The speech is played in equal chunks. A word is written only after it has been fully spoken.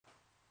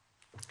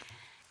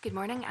Good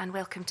morning and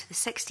welcome to the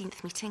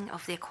 16th meeting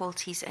of the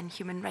Equalities and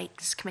Human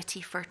Rights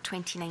Committee for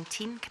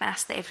 2019. Can I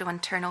ask that everyone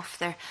turn off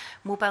their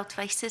mobile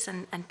devices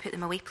and put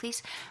them away,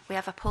 please? We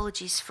have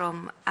apologies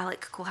from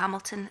Alec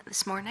Cole-Hamilton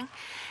this morning.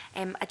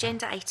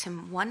 Agenda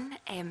item 1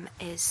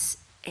 is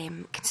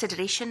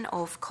consideration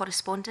of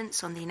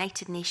correspondence on the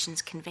United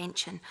Nations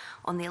Convention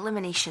on the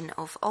Elimination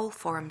of All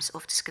Forms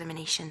of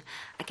Discrimination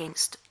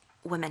against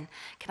Women.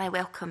 Can I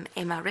welcome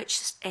Emma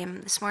Rich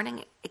this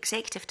morning,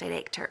 Executive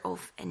Director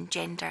of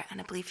Engender,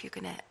 and I believe you're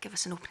going to give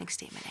us an opening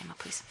statement, Emma,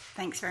 please.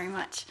 Thanks very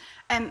much.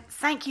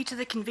 Thank you to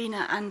the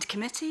convener and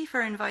committee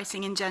for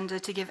inviting Engender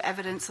to give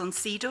evidence on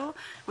CEDAW,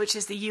 which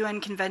is the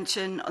UN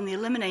Convention on the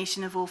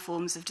Elimination of All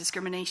Forms of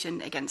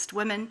Discrimination against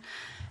Women.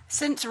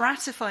 Since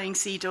ratifying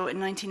CEDAW in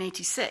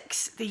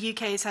 1986, the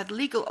UK has had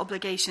legal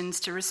obligations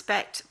to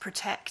respect,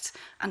 protect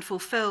and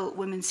fulfil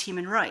women's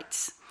human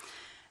rights.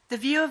 The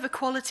view of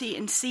equality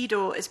in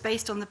CEDAW is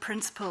based on the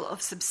principle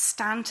of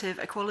substantive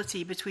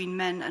equality between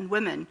men and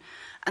women,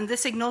 and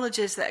this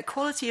acknowledges that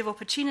equality of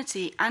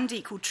opportunity and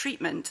equal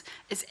treatment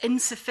is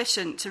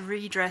insufficient to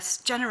redress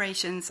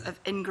generations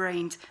of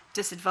ingrained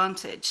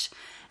disadvantage.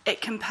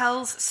 It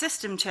compels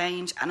system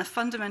change and a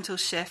fundamental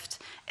shift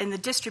in the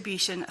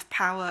distribution of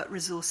power,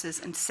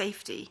 resources, and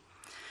safety.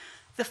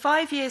 The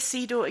 5-year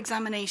CEDAW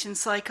examination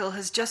cycle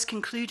has just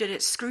concluded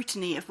its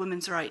scrutiny of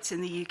women's rights in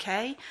the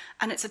UK,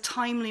 and it's a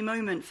timely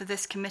moment for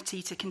this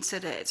committee to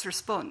consider its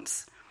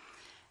response.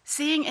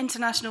 Seeing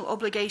international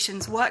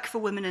obligations work for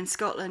women in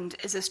Scotland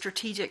is a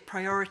strategic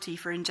priority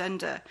for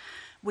Engender.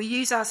 We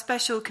use our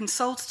special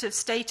consultative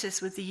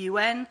status with the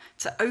UN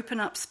to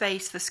open up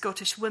space for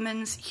Scottish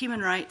women's,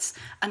 human rights,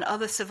 and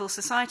other civil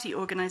society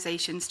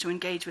organisations to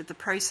engage with the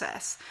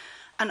process.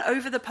 And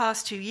over the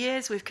past 2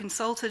 years, we've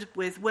consulted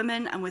with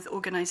women and with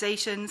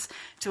organisations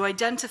to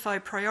identify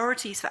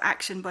priorities for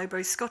action by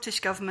both Scottish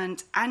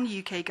Government and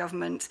UK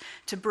Government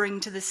to bring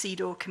to the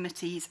CEDAW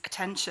Committee's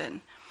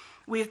attention.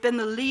 We have been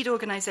the lead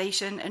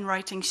organisation in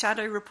writing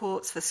shadow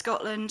reports for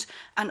Scotland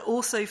and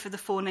also for the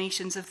 4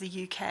 nations of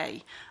the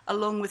UK,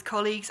 along with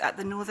colleagues at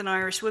the Northern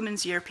Irish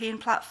Women's European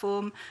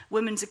Platform,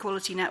 Women's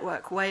Equality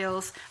Network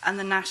Wales, and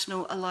the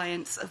National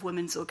Alliance of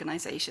Women's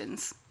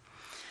Organisations.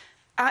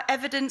 Our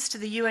evidence to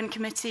the UN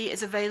Committee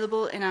is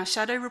available in our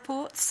shadow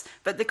reports,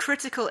 but the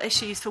critical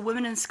issues for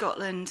women in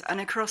Scotland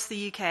and across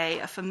the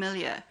UK are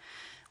familiar.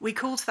 We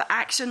called for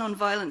action on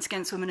violence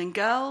against women and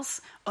girls,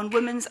 on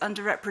women's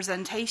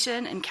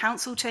underrepresentation in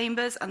council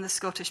chambers and the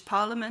Scottish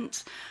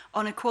Parliament,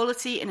 on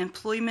equality in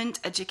employment,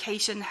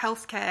 education,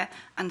 healthcare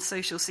and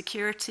social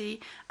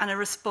security, and a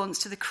response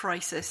to the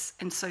crisis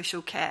in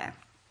social care.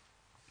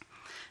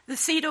 The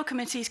CEDAW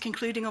Committee's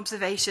concluding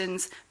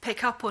observations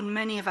pick up on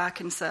many of our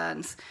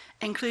concerns,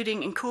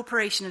 including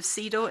incorporation of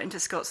CEDAW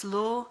into Scots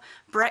law,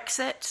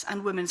 Brexit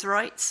and women's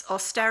rights,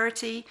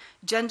 austerity,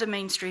 gender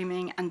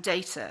mainstreaming and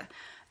data.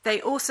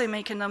 They also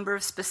make a number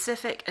of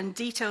specific and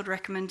detailed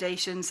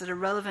recommendations that are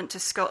relevant to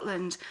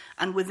Scotland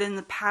and within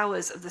the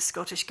powers of the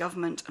Scottish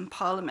Government and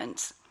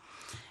Parliament.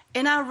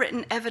 In our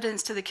written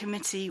evidence to the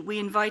committee, we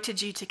invited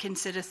you to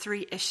consider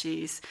 3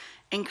 issues,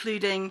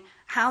 including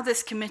how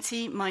this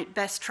committee might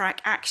best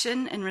track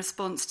action in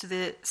response to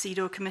the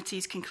CEDAW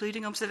Committee's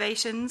concluding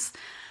observations,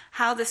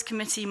 how this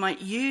committee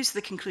might use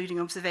the concluding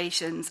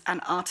observations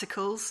and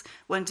articles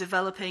when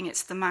developing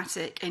its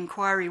thematic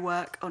inquiry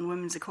work on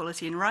women's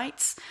equality and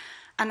rights,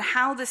 and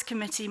how this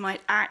committee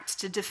might act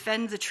to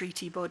defend the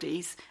treaty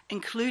bodies,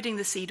 including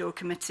the CEDAW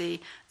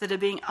Committee, that are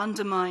being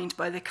undermined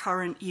by the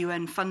current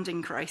UN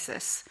funding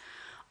crisis.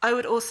 I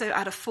would also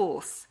add a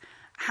 4th,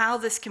 how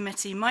this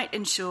committee might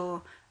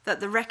ensure that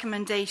the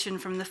recommendation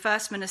from the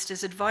First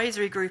Minister's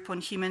Advisory Group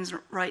on Human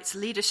Rights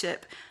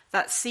Leadership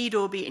that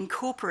CEDAW be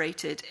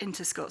incorporated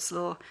into Scots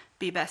law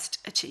be best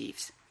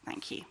achieved.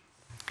 Thank you.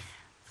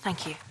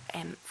 Thank you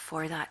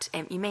for that.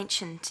 You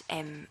mentioned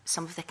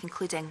some of the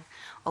concluding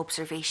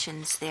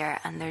observations there,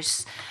 and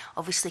there's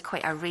obviously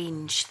quite a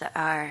range that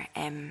are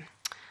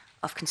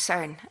of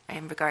concern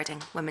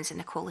regarding women's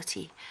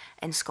inequality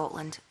in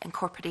Scotland.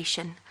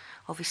 Incorporation,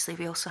 obviously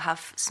we also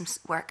have some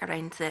work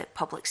around the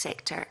public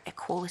sector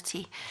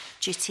equality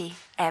duty.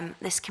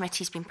 This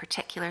committee's been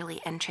particularly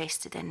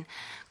interested in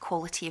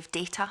quality of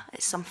data.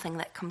 It's something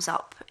that comes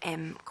up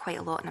quite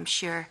a lot, and I'm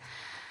sure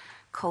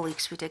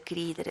colleagues would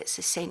agree that it's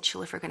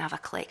essential if we're going to have a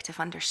collective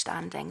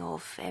understanding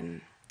of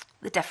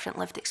the different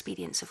lived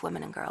experience of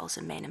women and girls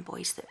and men and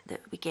boys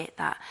that we get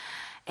that.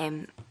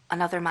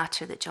 Another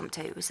matter that jumped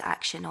out was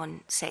action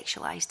on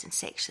sexualised and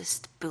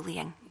sexist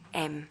bullying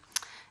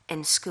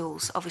in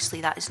schools.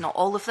 Obviously that is not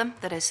all of them,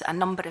 there is a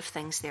number of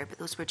things there, but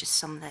those were just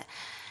some that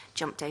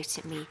jumped out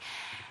at me.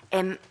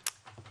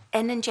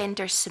 In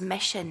Engender's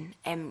submission,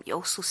 you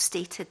also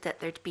stated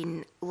that there'd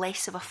been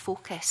less of a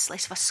focus,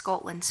 less of a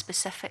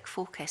Scotland-specific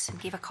focus,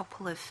 and gave a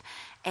couple of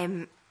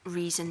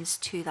reasons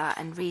to that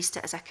and raised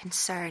it as a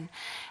concern.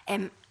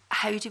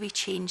 How do we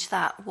change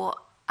that? What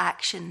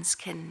actions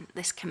can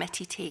this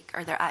committee take?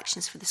 Are there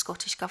actions for the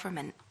Scottish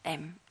Government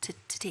to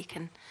take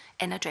in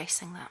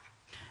addressing that?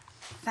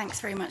 Thanks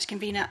very much,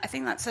 Convener. I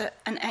think that's an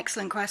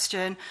excellent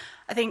question.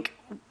 I think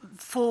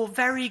for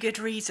very good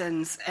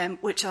reasons,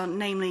 which are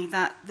namely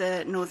that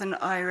the Northern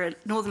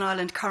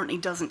Ireland currently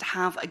doesn't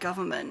have a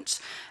government.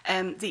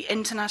 The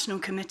international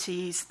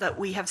committees that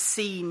we have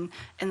seen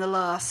in the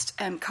last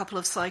couple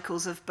of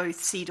cycles of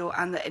both CEDAW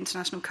and the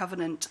International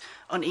Covenant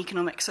on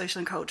Economic, Social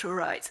and Cultural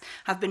Rights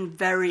have been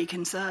very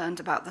concerned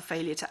about the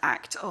failure to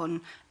act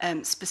on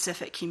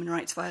specific human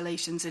rights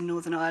violations in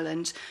Northern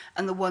Ireland.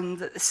 And the one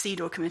that the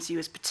CEDAW committee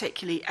was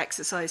particularly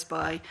exercised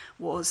by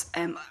was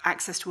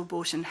access to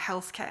abortion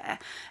healthcare.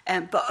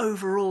 But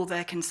overall,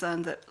 they're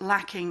concerned that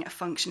lacking a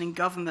functioning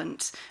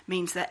government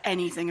means that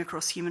anything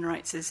across human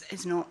rights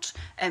is not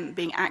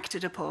being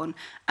acted upon.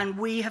 And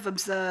we have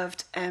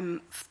observed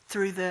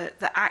through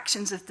the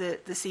actions of the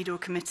CEDAW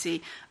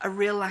committee a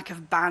real lack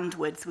of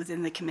bandwidth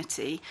within the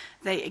committee.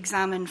 They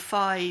examined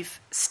 5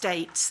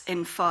 states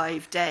in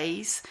 5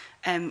 days,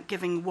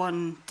 giving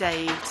 1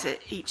 day to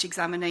each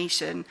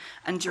examination.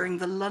 And during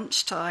the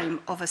lunchtime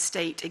of a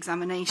state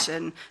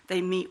examination,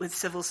 they meet with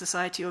civil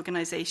society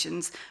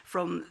organisations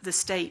from the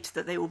state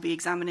that they will be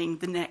examining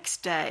the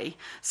next day.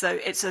 So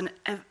it's an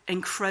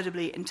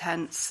incredibly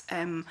intense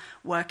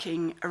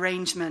working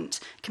arrangement.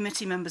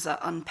 Committee members are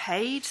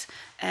unpaid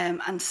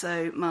and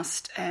so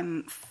must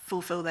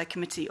fulfil their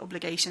committee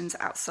obligations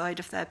outside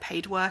of their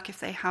paid work if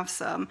they have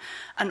some.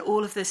 And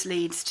all of this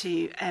leads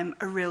to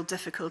a real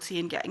difficulty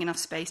in getting enough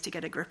space to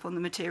get a grip on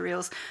the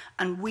materials.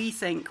 And we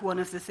think one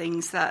of the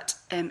things that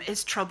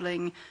is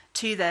troubling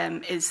to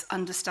them is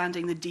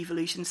understanding the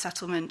devolution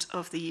settlement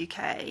of the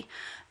UK.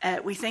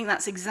 We think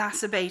that's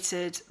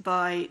exacerbated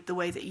by the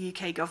way that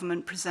UK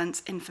government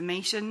presents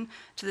information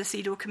to the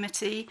CEDAW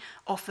committee.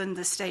 Often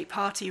the state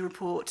party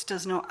report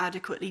does not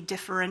adequately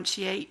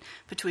differentiate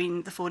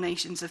between the 4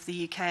 nations of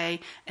the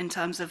UK in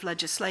terms of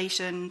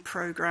legislation,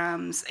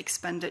 programmes,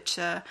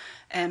 expenditure,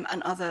 and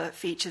other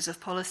features of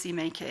policy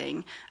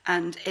making.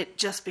 And it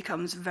just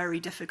becomes very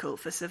difficult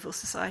for civil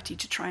society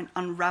to try and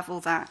unravel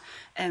that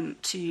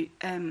to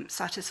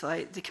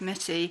satisfy the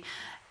committee.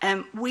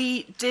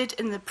 We did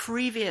in the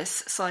previous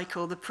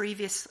cycle, the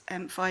previous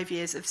 5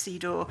 years of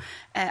CEDAW,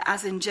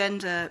 as in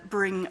gender,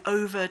 bring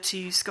over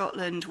to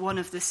Scotland one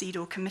of the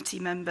CEDAW committee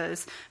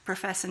members,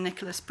 Professor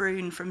Nicholas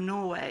Brune from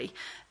Norway.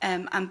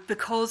 And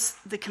because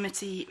the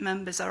committee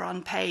members are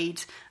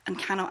unpaid and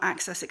cannot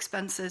access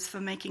expenses for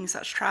making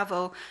such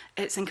travel,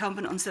 it's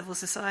incumbent on civil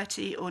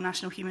society or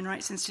national human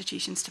rights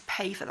institutions to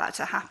pay for that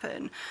to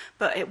happen.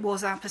 But it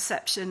was our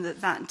perception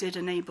that that did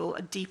enable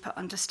a deeper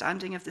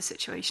understanding of the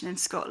situation in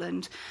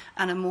Scotland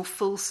and a more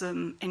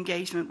fulsome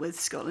engagement with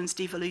Scotland's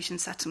devolution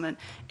settlement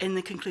in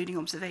the concluding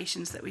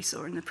observations that we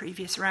saw in the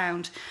previous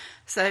round.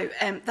 So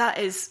that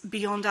is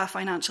beyond our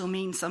financial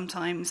means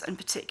sometimes, and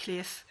particularly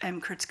if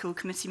critical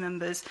committee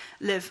members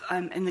live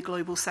in the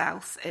global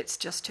south, it's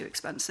just too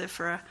expensive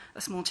for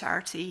a small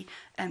charity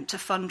to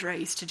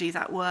fundraise to do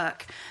that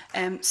work.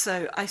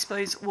 So I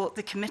suppose what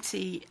the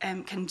committee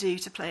can do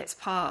to play its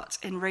part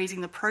in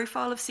raising the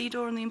profile of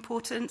CEDAW and the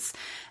importance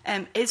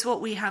is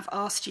what we have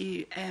asked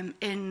you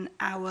in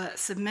our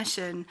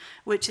submission,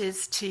 which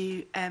is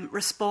to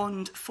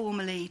respond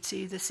formally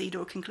to the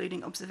CEDAW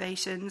concluding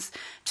observations,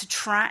 to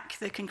track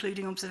the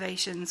concluding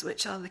observations,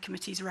 which are the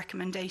committee's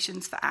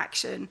recommendations for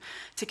action,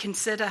 to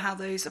consider how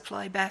those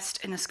apply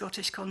best in a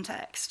Scottish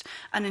context,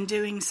 and in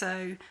doing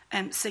so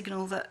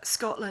signal that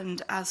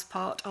Scotland, as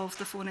part of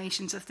the 4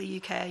 nations of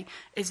the UK,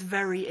 is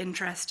very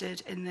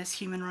interested in this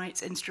human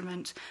rights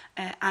instrument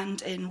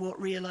and in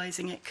what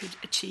realising it could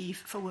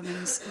achieve for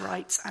women's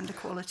rights and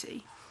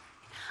equality.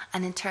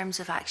 And in terms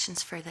of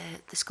actions for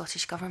the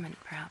Scottish Government,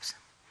 perhaps?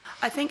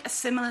 I think a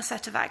similar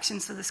set of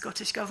actions for the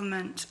Scottish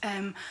Government.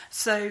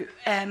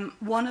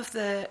 One of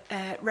the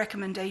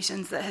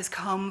recommendations that has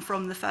come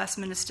from the First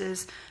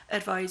Minister's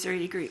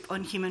Advisory Group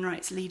on Human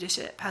Rights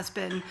Leadership has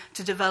been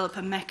to develop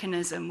a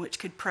mechanism which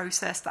could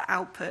process the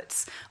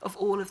outputs of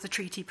all of the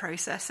treaty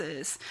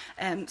processes.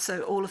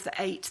 So all of the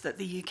 8 that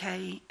the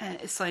UK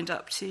is signed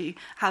up to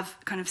have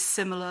kind of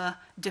similar,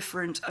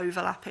 different,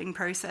 overlapping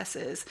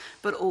processes,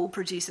 but all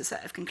produce a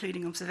set of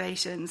concluding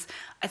observations.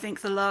 I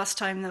think the last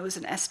time there was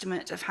an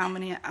estimate of how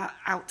many are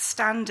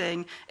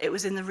outstanding, it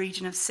was in the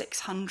region of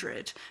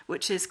 600,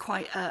 which is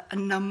quite a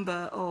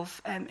number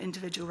of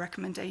individual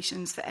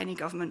recommendations for any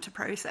government to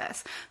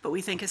process. But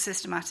we think a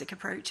systematic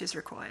approach is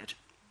required.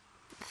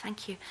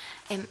 Thank you.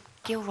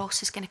 Gail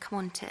Ross is going to come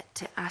on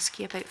to ask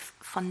you about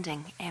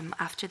funding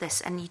after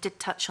this, and you did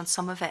touch on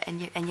some of it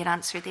in your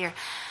answer there.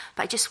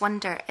 But I just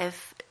wonder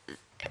if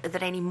are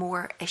there any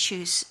more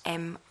issues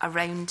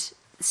around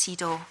the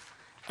CEDAW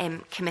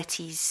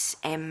committee's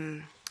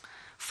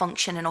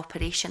function and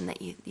operation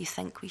that you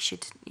think you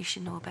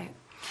should know about?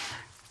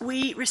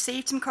 We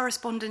received some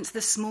correspondence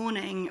this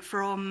morning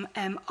from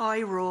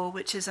IRAW,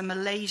 which is a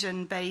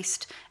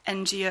Malaysian-based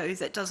NGO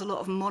that does a lot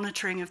of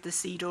monitoring of the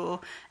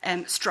CEDAW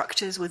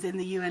structures within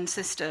the UN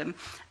system.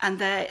 And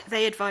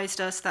they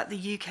advised us that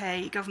the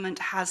UK government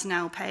has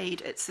now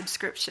paid its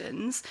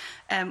subscriptions,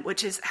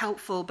 which is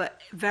helpful but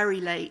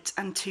very late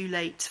and too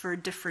late for a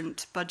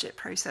different budget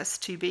process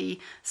to be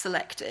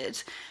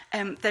selected.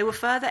 They were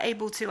further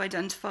able to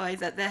identify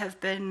that there have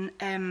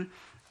been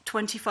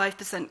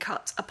 25%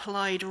 cut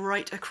applied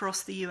right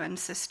across the UN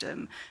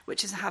system,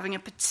 which is having a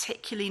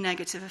particularly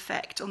negative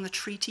effect on the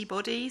treaty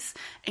bodies,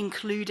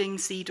 including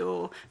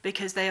CEDAW,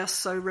 because they are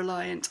so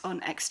reliant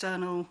on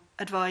external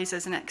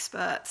advisors and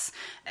experts,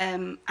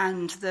 and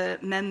the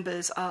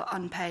members are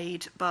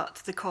unpaid,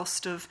 but the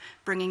cost of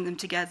bringing them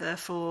together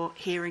for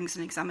hearings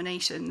and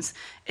examinations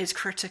is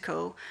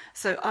critical.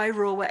 So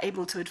IRAW were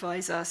able to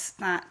advise us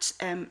that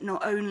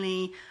not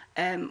only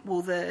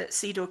will the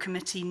CEDAW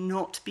committee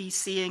not be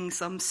seeing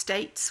some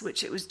states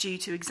which it was due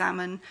to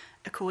examine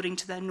according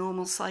to their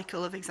normal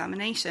cycle of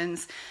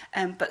examinations,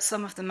 but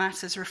some of the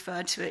matters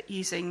referred to it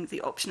using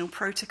the optional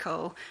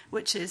protocol,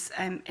 which is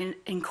an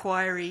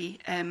inquiry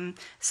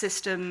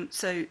system.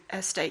 So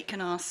a state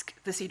can ask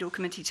the CEDAW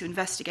committee to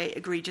investigate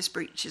egregious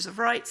breaches of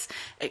rights.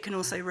 It can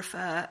also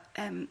refer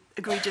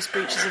egregious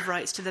breaches of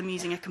rights to them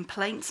using a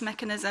complaints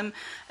mechanism.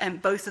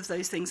 Both of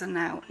those things are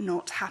now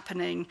not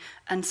happening,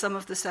 and some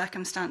of the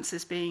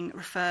circumstances being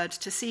referred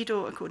to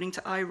CEDAW, according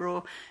to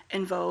IRAW,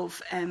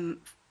 involve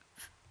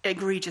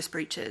egregious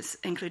breaches,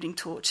 including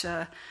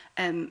torture,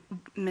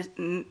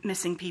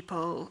 missing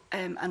people,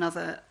 and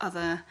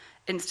other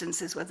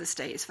instances where the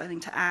state is failing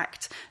to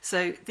act.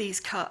 So these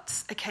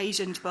cuts,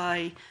 occasioned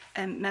by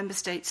member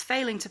states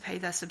failing to pay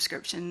their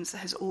subscriptions,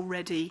 has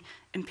already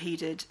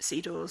impeded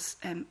CEDAW's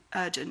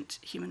urgent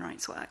human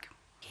rights work.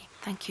 Okay,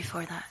 thank you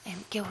for that.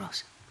 Gail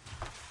Ross.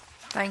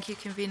 Thank you,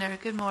 Convener.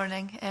 Good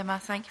morning, Emma.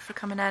 Thank you for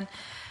coming in.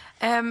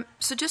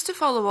 So just to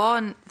follow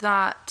on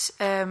that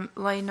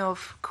line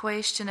of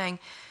questioning,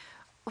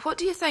 what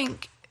do you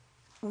think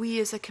we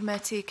as a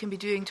committee can be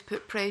doing to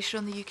put pressure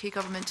on the UK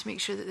government to make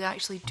sure that they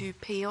actually do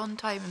pay on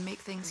time and make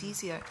things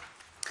easier?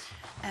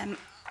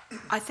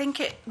 I think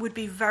it would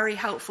be very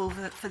helpful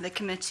for the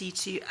committee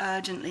to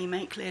urgently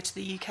make clear to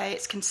the UK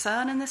its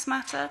concern in this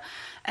matter,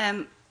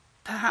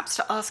 perhaps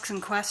to ask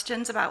some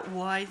questions about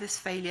why this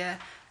failure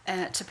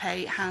to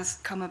pay has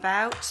come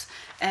about,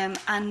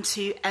 and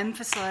to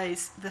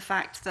emphasise the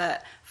fact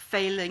that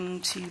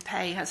failing to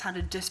pay has had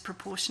a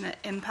disproportionate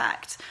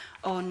impact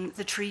on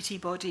the treaty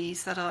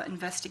bodies that are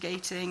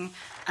investigating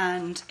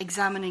and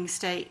examining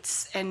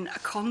states in a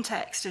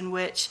context in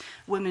which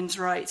women's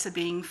rights are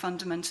being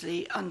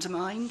fundamentally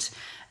undermined.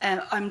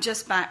 I'm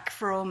just back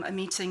from a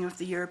meeting of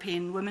the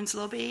European Women's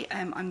Lobby.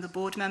 I'm the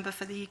board member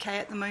for the UK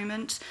at the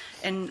moment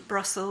in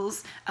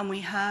Brussels, and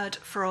we heard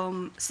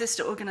from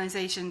sister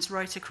organisations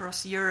right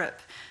across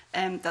Europe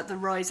that the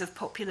rise of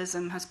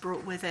populism has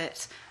brought with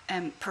it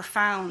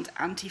profound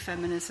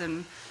anti-feminist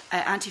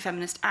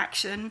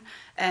action.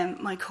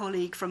 My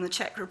colleague from the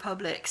Czech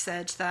Republic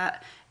said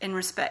that in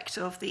respect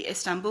of the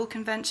Istanbul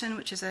Convention,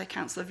 which is a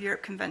Council of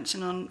Europe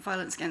Convention on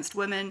Violence Against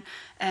Women,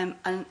 an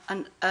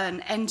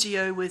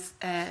NGO with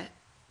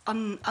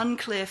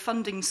unclear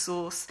funding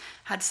source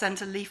had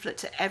sent a leaflet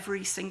to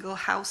every single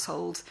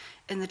household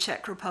in the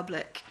Czech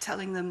Republic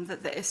telling them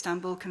that the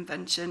Istanbul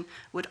Convention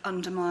would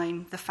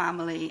undermine the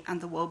family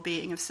and the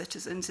well-being of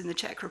citizens in the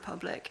Czech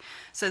Republic.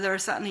 So there are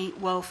certainly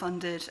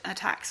well-funded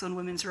attacks on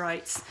women's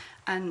rights,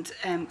 and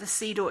the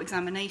CEDAW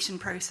examination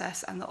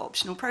process and the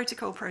optional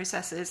protocol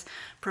processes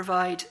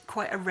provide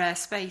quite a rare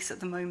space at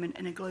the moment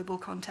in a global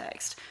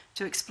context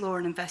to explore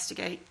and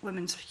investigate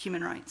women's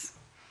human rights.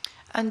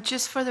 And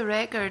just for the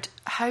record,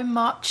 how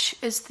much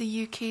is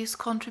the UK's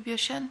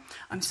contribution?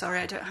 I'm sorry,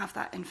 I don't have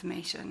that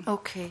information.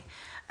 Okay.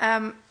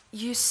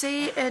 You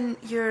say in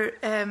your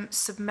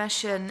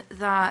submission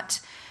that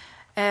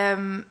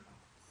you're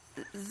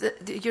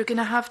going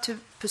to have to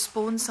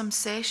postpone some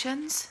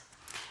sessions.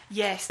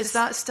 Yes. Is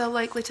that still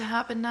likely to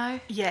happen now?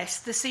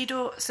 Yes. The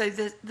CEDAW, so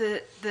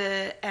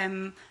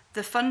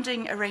the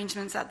funding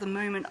arrangements at the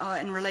moment are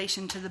in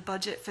relation to the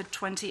budget for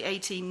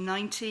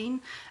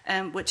 2018-19,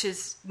 which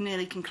is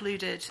nearly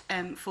concluded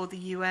for the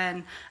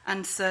UN.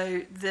 And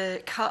so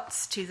the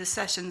cuts to the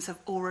sessions have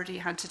already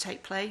had to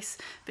take place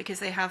because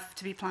they have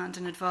to be planned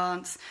in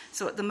advance.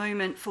 So at the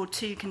moment, for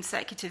 2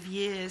 consecutive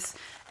years,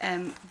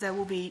 there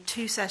will be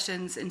 2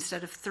 sessions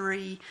instead of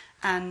 3,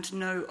 and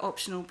no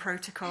optional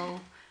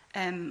protocol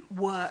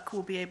work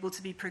will be able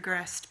to be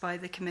progressed by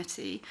the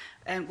committee,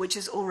 which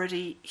is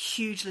already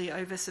hugely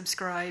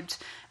oversubscribed.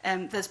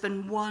 There's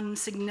been one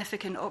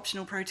significant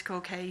optional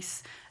protocol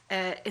case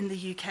in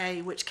the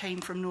UK, which came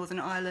from Northern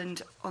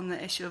Ireland on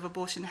the issue of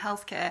abortion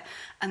healthcare,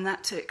 and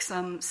that took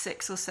some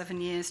 6 or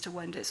 7 years to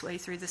wend its way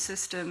through the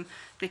system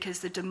because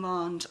the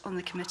demand on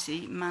the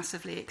committee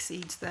massively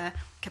exceeds their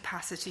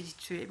capacity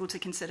to be able to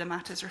consider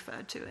matters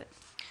referred to it.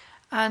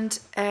 And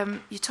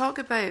you talk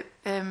about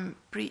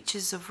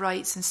breaches of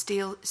rights and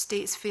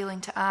states failing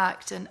to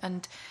act,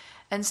 and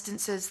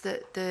instances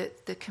that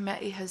the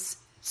committee has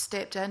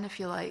stepped in,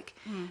 if you like.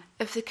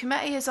 If the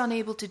committee is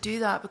unable to do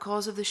that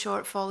because of the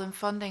shortfall in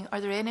funding,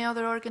 are there any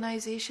other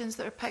organisations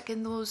that are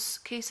picking those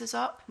cases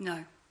up?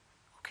 No.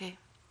 Okay,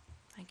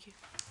 thank you.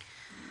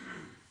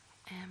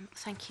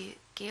 Thank you,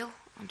 Gail.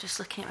 I'm just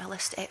looking at my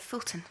list.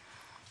 Fulton.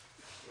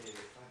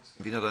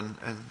 Convener,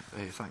 and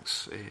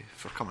thanks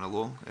for coming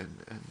along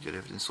and your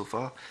evidence so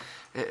far.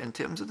 In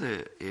terms of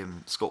the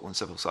Scotland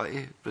civil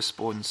society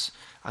response,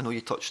 I know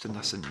you touched on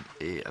this in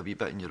a wee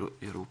bit in your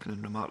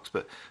opening remarks,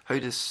 but how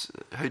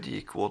do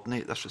you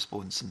coordinate this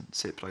response and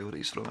set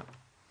priorities from it?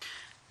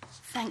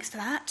 Thanks for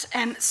that.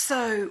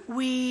 So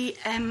we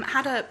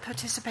had a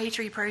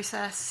participatory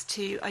process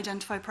to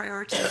identify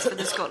priorities for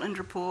the Scotland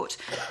report.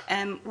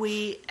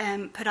 We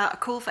put out a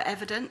call for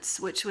evidence,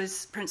 which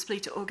was principally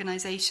to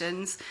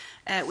organisations.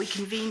 We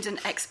convened an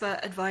expert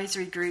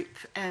advisory group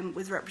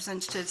with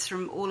representatives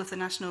from all of the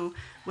national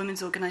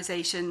women's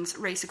organisations,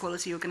 race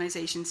equality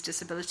organisations,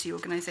 disability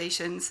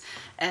organisations,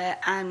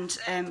 and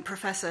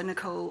Professor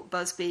Nicole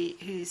Busby,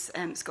 who's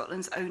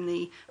Scotland's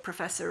only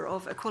professor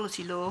of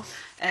equality law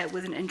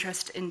with an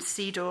interest in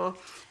CEDAW.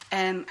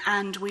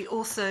 And we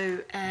also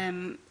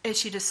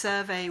issued a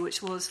survey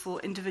which was for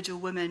individual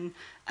women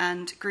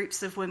and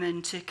groups of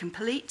women to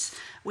complete.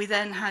 We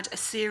then had a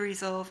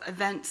series of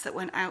events that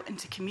went out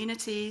into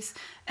communities,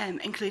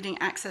 including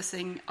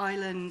accessing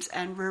island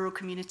and rural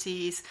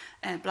communities,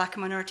 black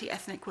and minority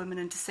ethnic women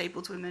and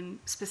disabled women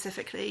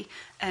specifically,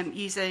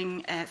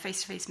 using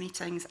face-to-face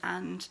meetings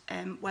and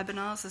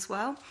webinars as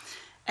well.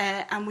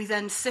 And we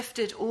then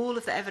sifted all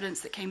of the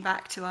evidence that came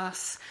back to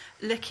us,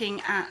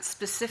 looking at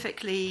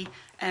specifically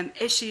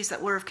issues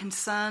that were of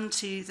concern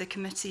to the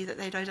committee that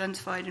they'd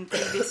identified in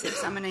previous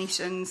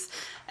examinations,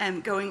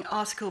 going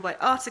article by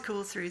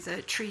article through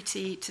the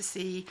treaty to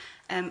see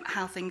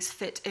how things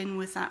fit in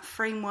with that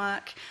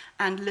framework,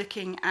 and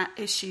looking at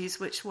issues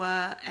which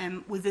were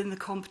within the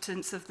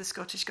competence of the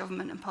Scottish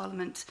Government and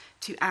Parliament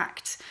to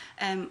act.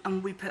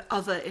 And we put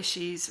other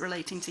issues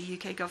relating to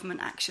UK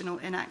government action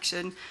or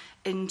inaction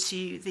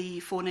into the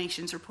Four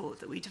Nations report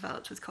that we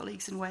developed with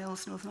colleagues in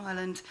Wales, Northern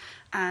Ireland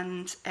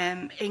and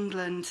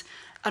England.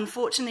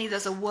 Unfortunately,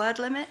 there's a word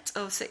limit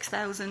of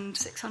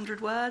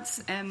 6,600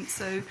 words,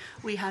 so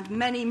we had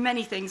many,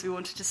 many things we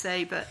wanted to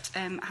say, but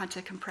had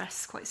to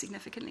compress quite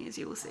significantly, as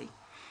you will see.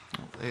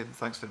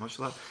 Thanks very much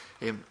for that.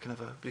 Can I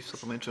have a brief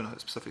supplementary on a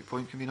specific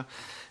point, Convener?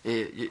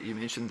 You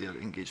mentioned their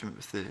engagement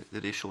with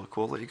the racial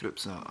equality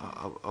groups, and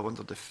I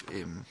wondered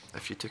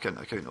if you took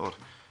into account or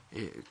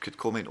could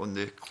comment on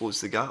the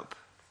Close the Gap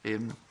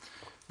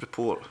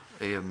report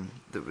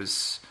that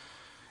was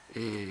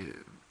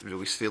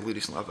released fairly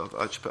recently. I've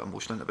actually put a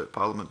motion in about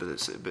Parliament,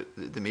 but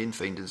the main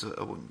findings,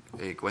 I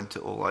won't go into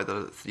it all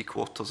either.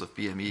 3/4 of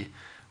BME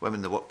women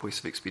in the workplace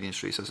have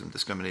experienced racism,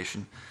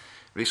 discrimination,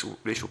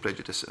 racial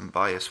prejudice and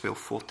bias, while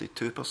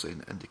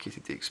 42%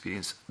 indicated they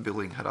experienced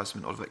bullying,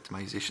 harassment or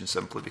victimisation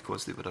simply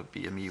because they were a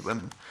BME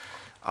women.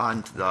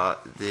 And that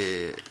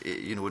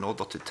in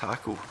order to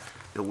tackle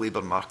the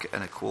labour market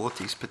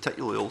inequalities,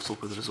 particularly also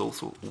where there is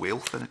also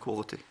wealth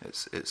inequality,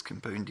 it's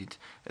compounded.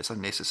 It's a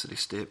necessary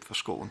step for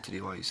Scotland to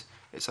realise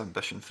its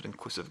ambition for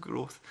inclusive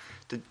growth.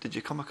 Did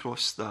you come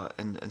across that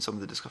in some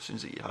of the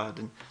discussions that you had,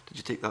 and did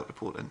you take that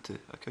report into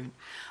account?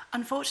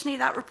 Unfortunately,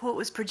 that report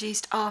was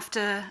produced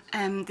after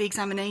the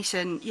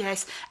examination,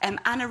 yes.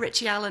 Anna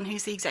Ritchie-Allen,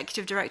 who's the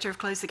Executive Director of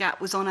Close the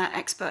Gap, was on our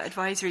expert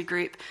advisory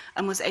group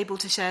and was able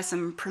to share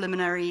some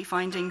preliminary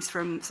findings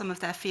from some of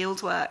their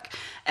field work.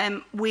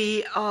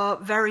 We are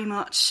very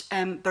much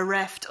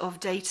bereft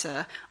of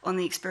data on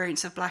the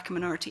experience of black and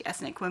minority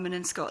ethnic women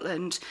in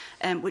Scotland,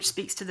 which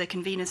speaks to the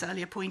convener's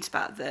earlier point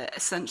about the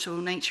essential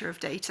nature of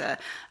data.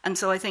 And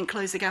so I think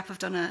Close the Gap have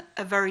done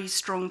a very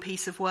strong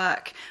piece of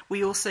work.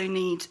 We also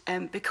need,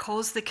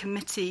 because the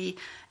committee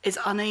is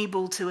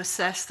unable to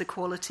assess the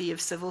quality of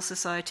civil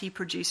society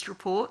produced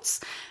reports,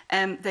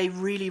 they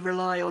really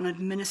rely on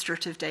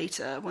administrative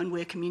data when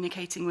we're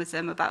communicating with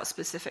them about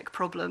specific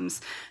problems.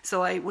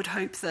 So I would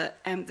hope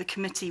that the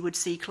committee would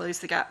see Close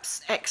the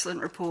Gap's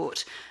excellent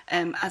report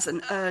as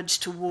an urge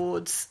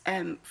towards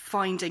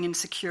finding and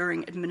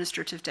securing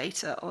administrative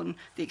data on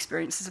the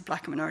experiences of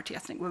black and minority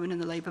ethnic women in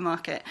the labour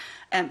market.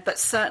 But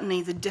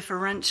certainly the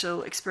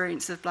differential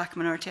experience of black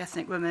and minority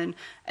ethnic women,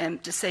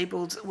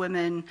 disabled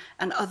women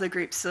and other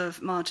groups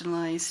of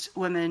marginalised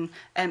women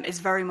is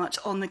very much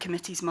on the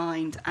committee's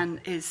mind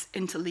and is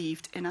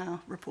interleaved in our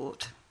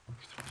report.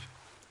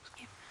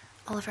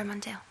 Oliver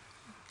Mundell.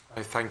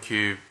 Thank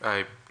you,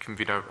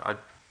 Convener. I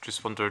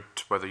just wondered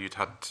whether you'd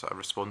had a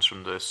response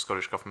from the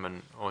Scottish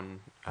Government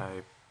on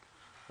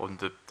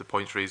the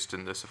points raised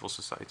in the civil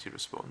society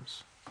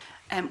response.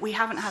 We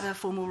haven't had a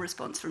formal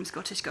response from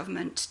Scottish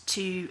Government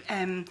to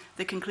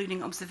the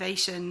concluding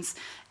observations.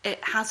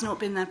 It has not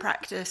been their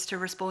practice to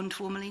respond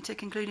formally to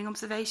concluding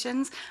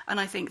observations, and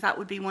I think that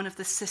would be one of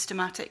the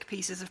systematic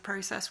pieces of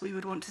process we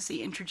would want to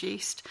see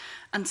introduced,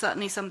 and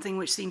certainly something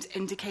which seems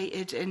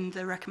indicated in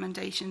the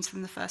recommendations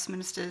from the First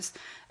Minister's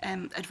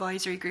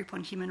advisory group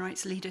on human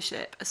rights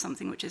leadership as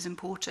something which is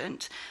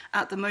important.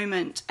 At the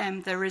moment,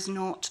 there is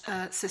not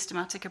a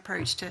systematic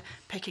approach to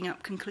picking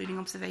up concluding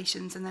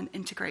observations and then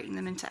integrating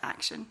them into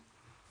action.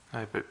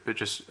 But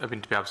just, I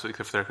mean, to be absolutely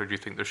clear for the record, do you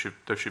think there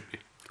should be?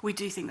 We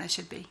do think there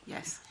should be,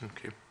 yes.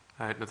 Okay.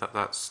 No,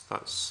 that's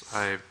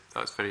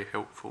very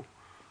helpful.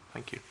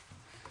 Thank you.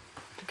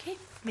 Okay,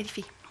 Mary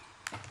Fee.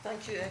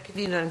 Thank you,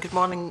 Convener, and good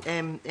morning,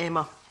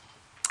 Emma.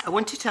 I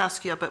wanted to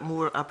ask you a bit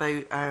more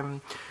about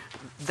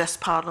this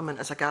Parliament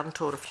as a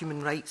guarantor of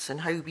human rights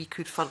and how we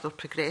could further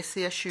progress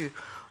the issue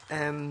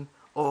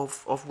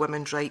of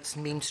women's rights,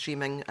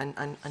 mainstreaming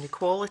and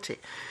equality.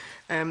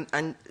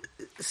 And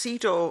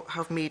CEDAW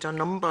have made a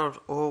number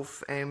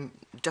of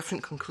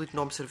different concluding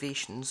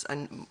observations,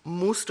 and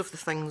most of the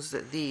things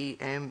that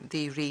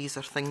they raise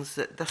are things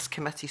that this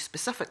committee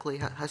specifically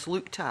has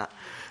looked at,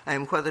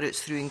 whether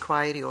it's through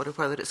inquiry or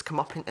whether it's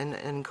come up in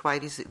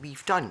inquiries that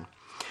we've done.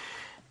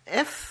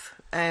 If,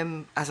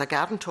 as a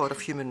guarantor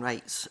of human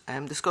rights,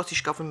 the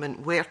Scottish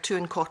Government were to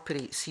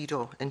incorporate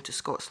CEDAW into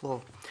Scots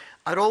law,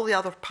 are all the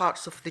other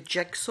parts of the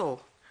jigsaw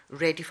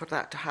ready for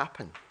that to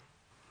happen?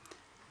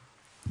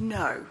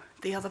 No,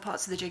 the other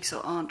parts of the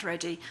jigsaw aren't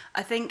ready.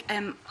 I think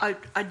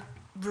I'd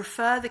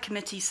refer the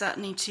committee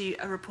certainly to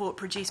a report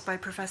produced by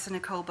Professor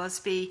Nicole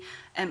Busby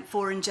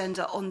for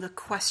Engender on the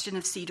question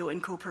of CEDAW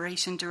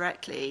incorporation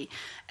directly.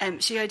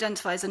 She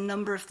identifies a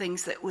number of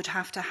things that would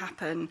have to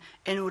happen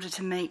in order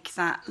to make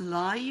that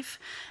live,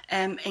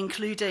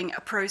 including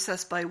a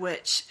process by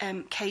which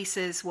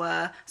cases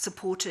were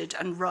supported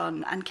and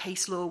run and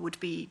case law would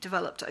be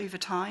developed over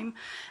time,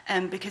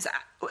 because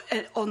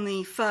on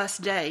the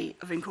first day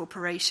of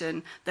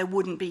incorporation, there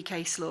wouldn't be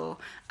case law,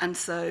 and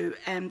so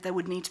there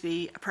would need to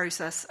be a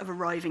process of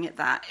arriving at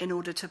that in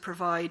order to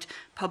provide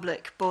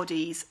public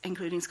bodies,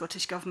 including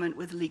Scottish Government,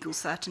 with legal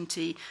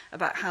certainty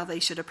about how they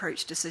should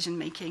approach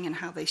decision-making and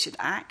how they should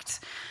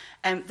act.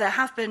 There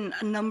have been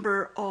a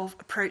number of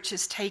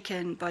approaches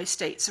taken by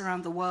states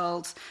around the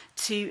world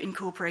to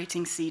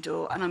incorporating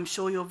CEDAW, and I'm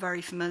sure you're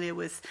very familiar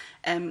with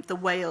the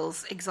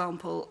Wales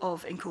example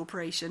of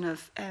incorporation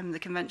of the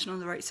Convention on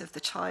the Rights of the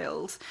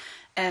Child.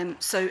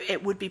 So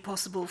it would be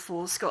possible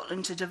for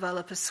Scotland to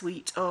develop a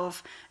suite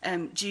of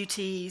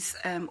duties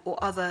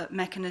or other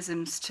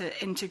mechanisms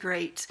to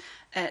integrate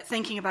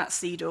thinking about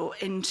CEDAW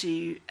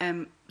into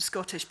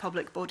Scottish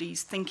public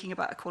bodies thinking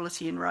about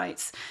equality and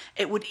rights.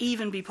 It would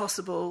even be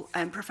possible,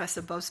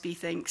 Professor Busby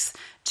thinks,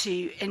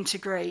 to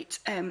integrate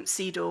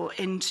CEDAW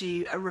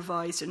into a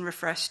revised and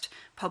refreshed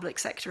public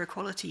sector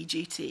equality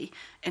duty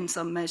in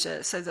some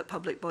measure, so that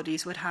public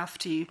bodies would have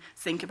to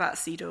think about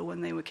CEDAW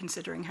when they were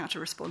considering how to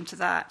respond to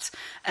that.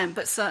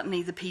 But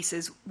certainly the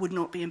pieces would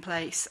not be in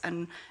place,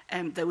 and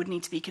there would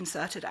need to be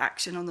concerted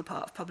action on the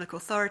part of public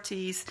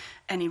authorities,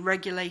 any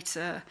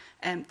regulator,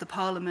 the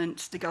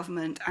Parliament, the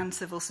government and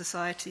civil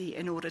society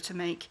in order to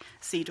make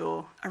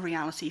CEDAW a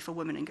reality for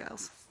women and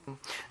girls.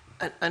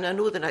 And I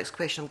know the next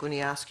question I'm going to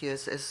ask you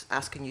is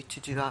asking you to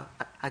do a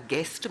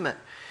guesstimate,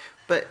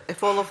 but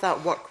if all of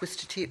that work was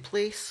to take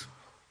place,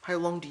 how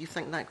long do you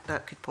think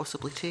that could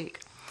possibly take?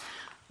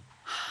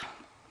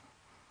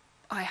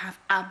 I have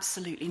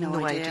absolutely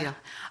no idea.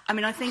 I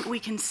mean, I think we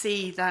can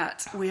see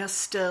that we are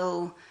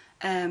still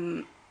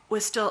we're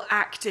still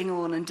acting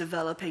on and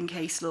developing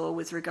case law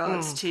with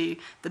regards to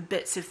the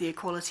bits of the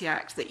Equality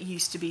Act that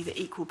used to be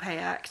the Equal Pay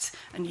Act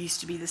and used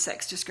to be the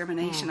Sex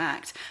Discrimination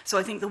Act. So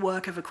I think the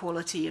work of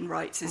equality and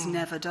rights is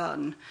never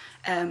done.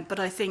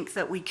 But I think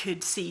that we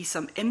could see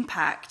some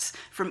impact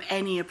from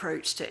any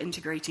approach to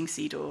integrating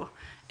CEDAW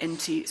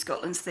into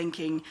Scotland's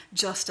thinking,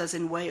 just as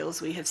in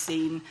Wales we have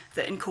seen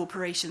the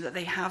incorporation that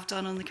they have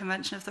done on the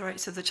Convention of the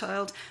Rights of the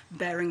Child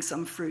bearing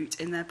some fruit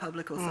in their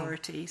public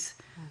authorities.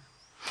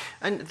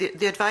 And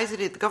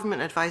the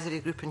Government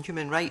Advisory Group on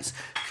Human Rights,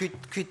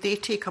 could they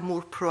take a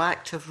more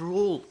proactive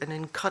role in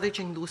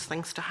encouraging those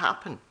things to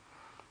happen?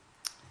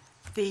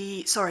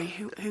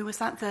 Who was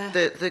that?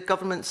 The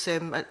Government's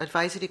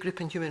Advisory Group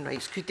on Human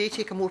Rights, could they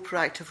take a more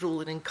proactive role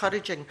in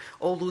encouraging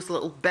all those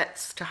little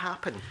bits to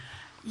happen?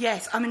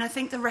 Yes, I mean, I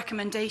think the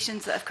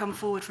recommendations that have come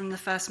forward from the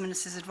First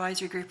Minister's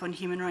Advisory Group on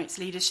Human Rights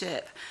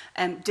Leadership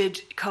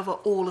did cover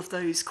all of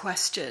those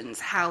questions,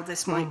 how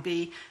this might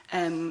be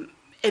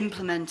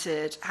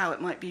implemented, how it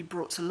might be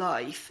brought to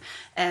life.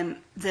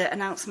 The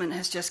announcement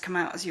has just come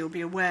out, as you'll be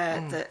aware,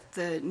 that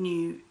the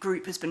new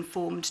group has been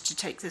formed to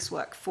take this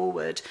work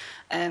forward.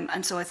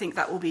 And so I think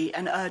that will be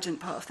an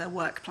urgent part of their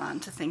work plan,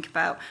 to think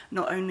about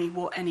not only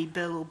what any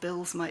bill or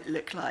bills might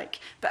look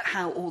like, but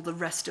how all the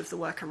rest of the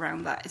work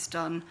around that is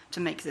done to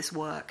make this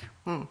work.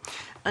 And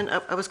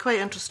I was quite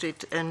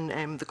interested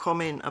in the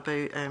comment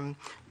about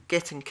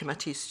getting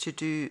committees to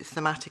do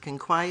thematic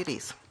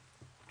inquiries.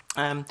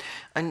 And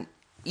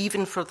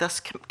even for this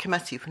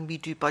committee, when we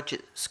do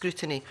budget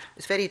scrutiny,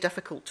 it's very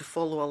difficult to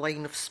follow a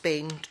line of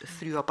spend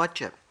through a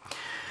budget.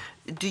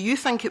 Do you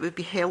think it would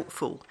be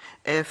helpful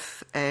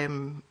if,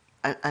 and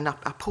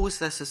I pose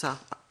this as a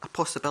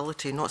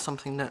possibility, not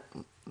something that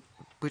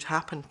would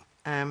happen,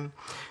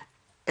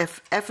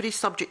 if every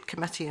subject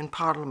committee in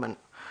Parliament,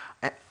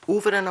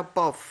 over and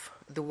above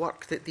the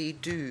work that they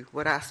do,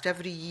 were asked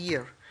every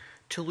year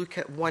to look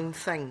at one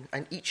thing,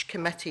 and each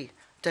committee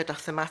did a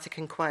thematic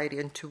inquiry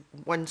into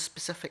one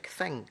specific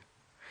thing,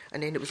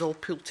 and then it was all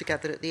pulled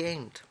together at the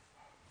end.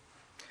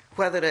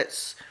 Whether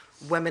it's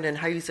women in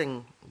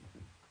housing,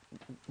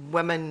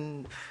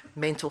 women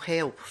mental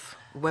health,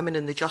 women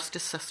in the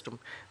justice system,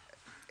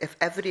 if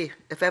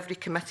every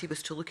committee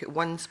was to look at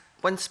one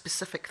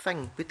specific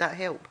thing, would that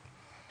help?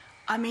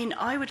 I mean,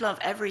 I would love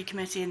every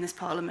committee in this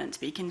Parliament to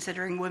be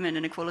considering women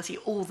and equality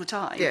all the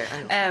time.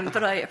 Yeah,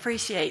 but I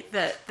appreciate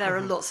that there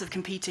are lots of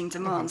competing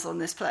demands on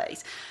this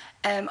plate.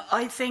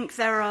 I think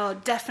there are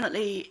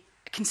definitely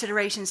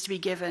considerations to be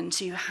given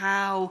to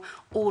how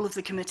all of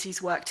the committees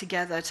work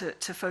together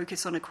to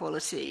focus on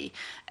equality.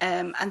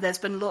 And there's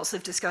been lots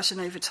of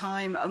discussion over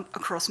time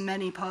across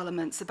many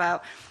parliaments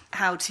about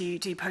how to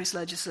do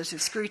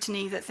post-legislative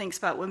scrutiny that thinks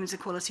about women's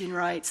equality and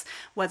rights,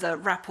 whether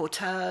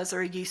rapporteurs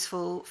are a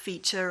useful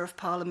feature of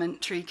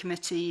parliamentary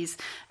committees.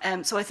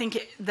 So I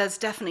think there's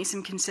definitely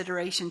some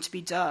consideration to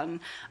be done.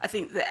 I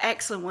think the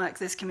excellent work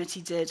this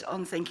committee did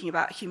on thinking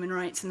about human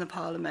rights in the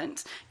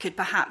Parliament could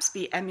perhaps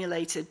be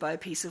emulated by a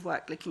piece of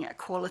work looking at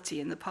equality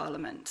in the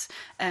Parliament,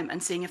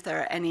 and seeing if there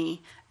are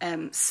any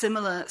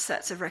similar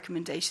sets of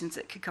recommendations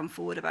that could come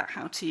forward about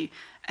how to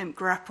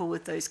grapple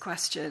with those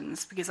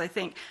questions. Because I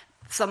think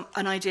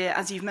an idea,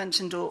 as you've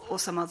mentioned, or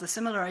some other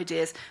similar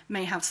ideas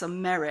may have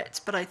some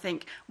merit, but I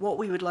think what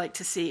we would like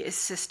to see is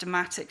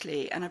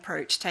systematically an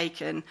approach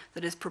taken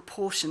that is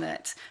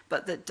proportionate,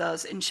 but that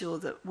does ensure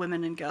that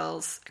women and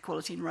girls'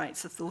 equality and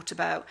rights are thought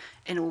about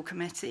in all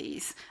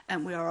committees.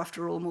 And we are,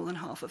 after all, more than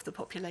half of the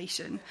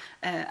population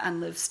and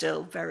live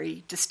still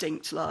very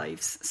distinct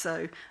lives.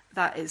 So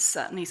that is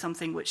certainly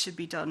something which should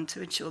be done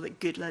to ensure that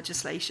good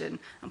legislation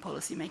and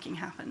policy making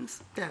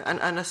happens. Yeah,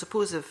 and I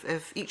suppose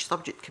if each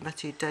subject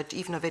committee did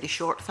even a very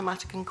short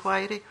thematic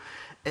inquiry,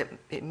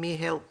 it may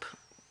help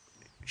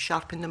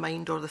sharpen the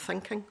mind or the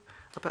thinking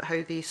about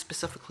how they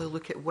specifically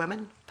look at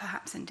women.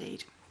 Perhaps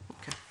indeed.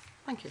 Okay,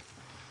 thank you.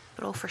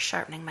 We're all for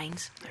sharpening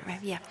minds.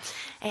 Yeah.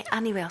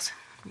 Annie Wells.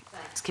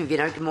 Thanks,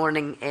 Convener. Good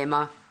morning,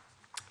 Emma.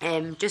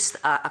 Just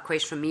a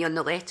question from me on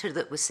the letter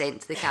that was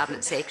sent to the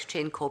Cabinet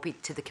Secretary and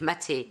copied to the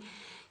committee.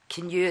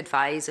 Can you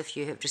advise if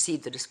you have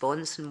received the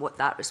response and what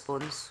that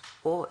response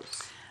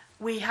was?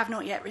 We have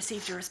not yet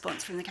received a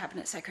response from the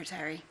Cabinet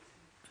Secretary.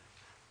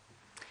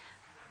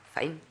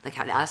 Fine, I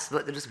can't ask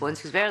what the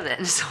responses were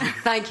then. So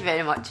thank you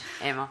very much,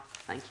 Emma.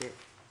 Thank you.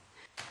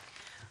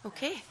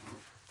 Okay.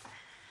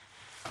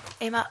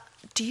 Emma,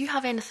 do you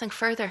have anything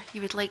further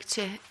you would like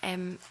to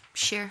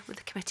share with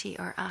the committee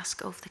or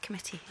ask of the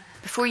committee?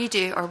 Before you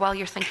do, or while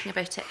you're thinking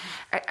about it,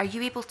 are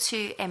you able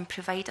to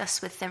provide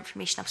us with the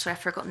information? I'm sorry,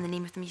 I've forgotten the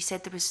name of them. You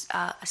said there was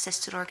a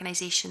sister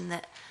organisation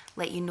that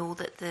let you know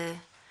that the,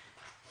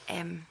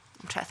 I'm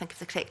trying to think of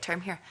the correct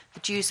term here, the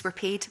dues were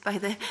paid by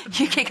the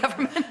UK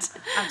government.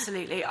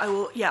 Absolutely. I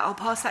will. Yeah, I'll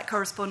pass that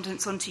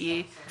correspondence on to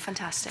you.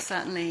 Fantastic.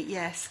 Certainly,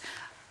 yes.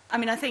 I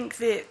mean, I think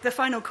the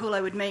final call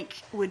I would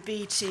make would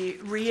be to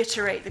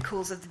reiterate the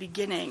calls of the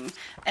beginning,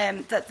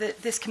 that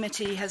this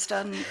committee has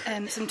done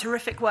some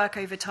terrific work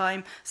over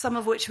time, some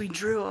of which we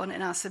drew on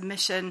in our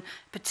submission,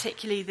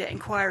 particularly the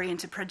inquiry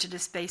into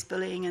prejudice-based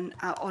bullying and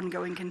our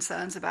ongoing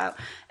concerns about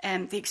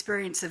the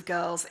experience of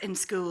girls in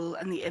school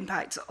and the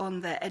impact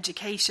on their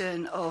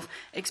education of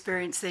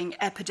experiencing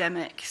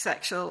epidemic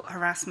sexual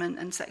harassment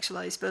and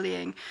sexualised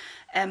bullying.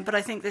 But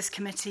I think this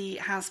committee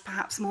has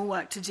perhaps more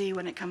work to do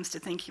when it comes to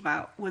thinking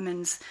about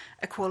women's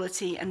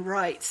equality and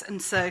rights.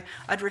 And so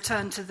I'd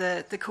return to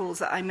the calls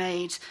that I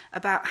made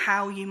about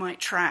how you might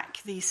track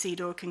these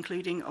CEDAW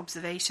concluding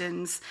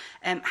observations,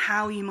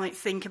 how you might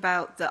think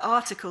about the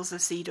articles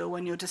of CEDAW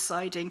when you're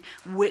deciding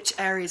which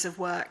areas of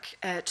work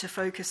to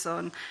focus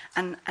on.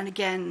 And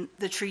again,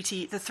 the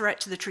threat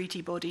to the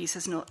treaty bodies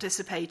has not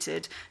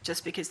dissipated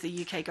just because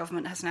the UK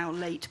government has now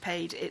late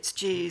paid its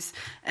dues.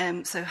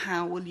 So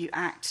how will you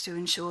act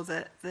to ensure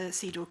that the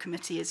CEDAW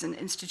committee as an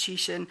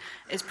institution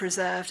is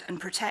preserved and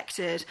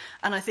protected?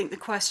 And I think the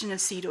question of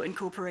CEDAW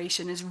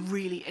incorporation is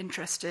really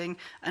interesting,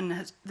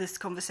 and this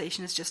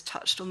conversation has just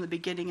touched on the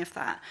beginning of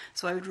that.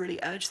 So I would really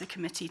urge the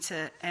committee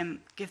to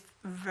give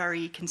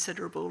very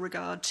considerable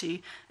regard to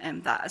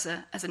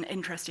that as an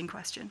interesting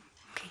question.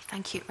 Okay,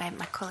 thank you.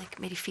 My colleague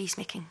Mary Fee's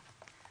making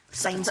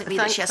signs at me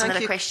that she has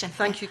another question.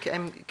 Thank you,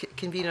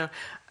 Convener.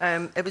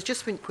 It was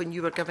just when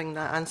you were giving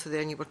that answer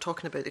there and you were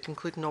talking about the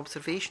concluding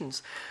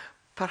observations,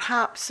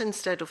 perhaps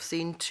instead of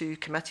saying to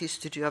committees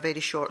to do a very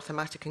short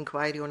thematic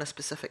inquiry on a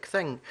specific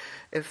thing,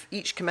 if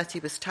each committee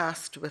was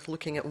tasked with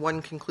looking at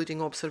one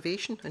concluding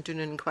observation and doing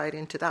an inquiry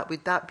into that,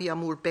 would that be a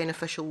more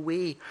beneficial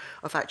way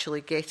of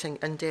actually getting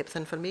in-depth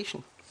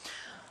information?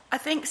 I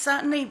think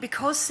certainly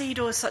because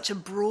CEDAW is such a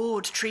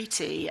broad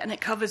treaty and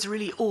it covers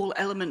really all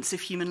elements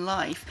of human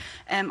life,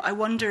 I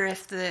wonder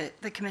if the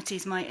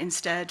committees might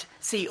instead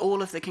see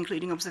all of the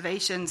concluding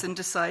observations and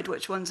decide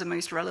which ones are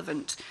most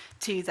relevant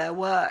to their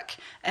work,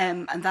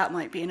 and that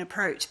might be an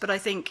approach. But I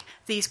think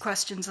these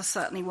questions are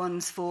certainly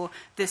ones for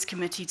this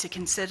committee to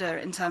consider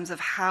in terms of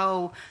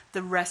how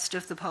the rest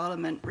of the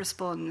Parliament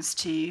responds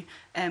to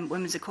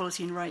women's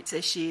equality and rights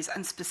issues,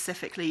 and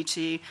specifically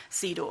to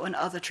CEDAW and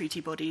other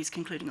treaty bodies'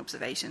 concluding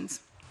observations.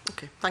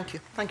 Okay, thank you.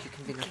 Thank you,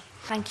 Convener. Okay,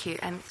 thank you.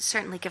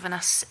 Certainly given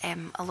us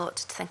a lot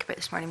to think about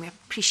this morning. We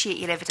appreciate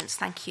your evidence.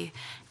 Thank you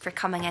for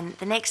coming in.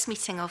 The next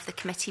meeting of the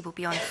committee will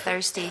be on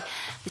Thursday,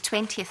 the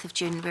 20th of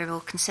June, where we'll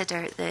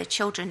consider the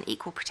Children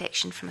Equal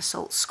Protection from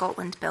Assault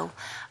Scotland Bill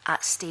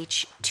at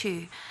Stage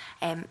 2.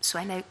 So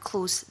I now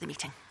close the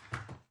meeting.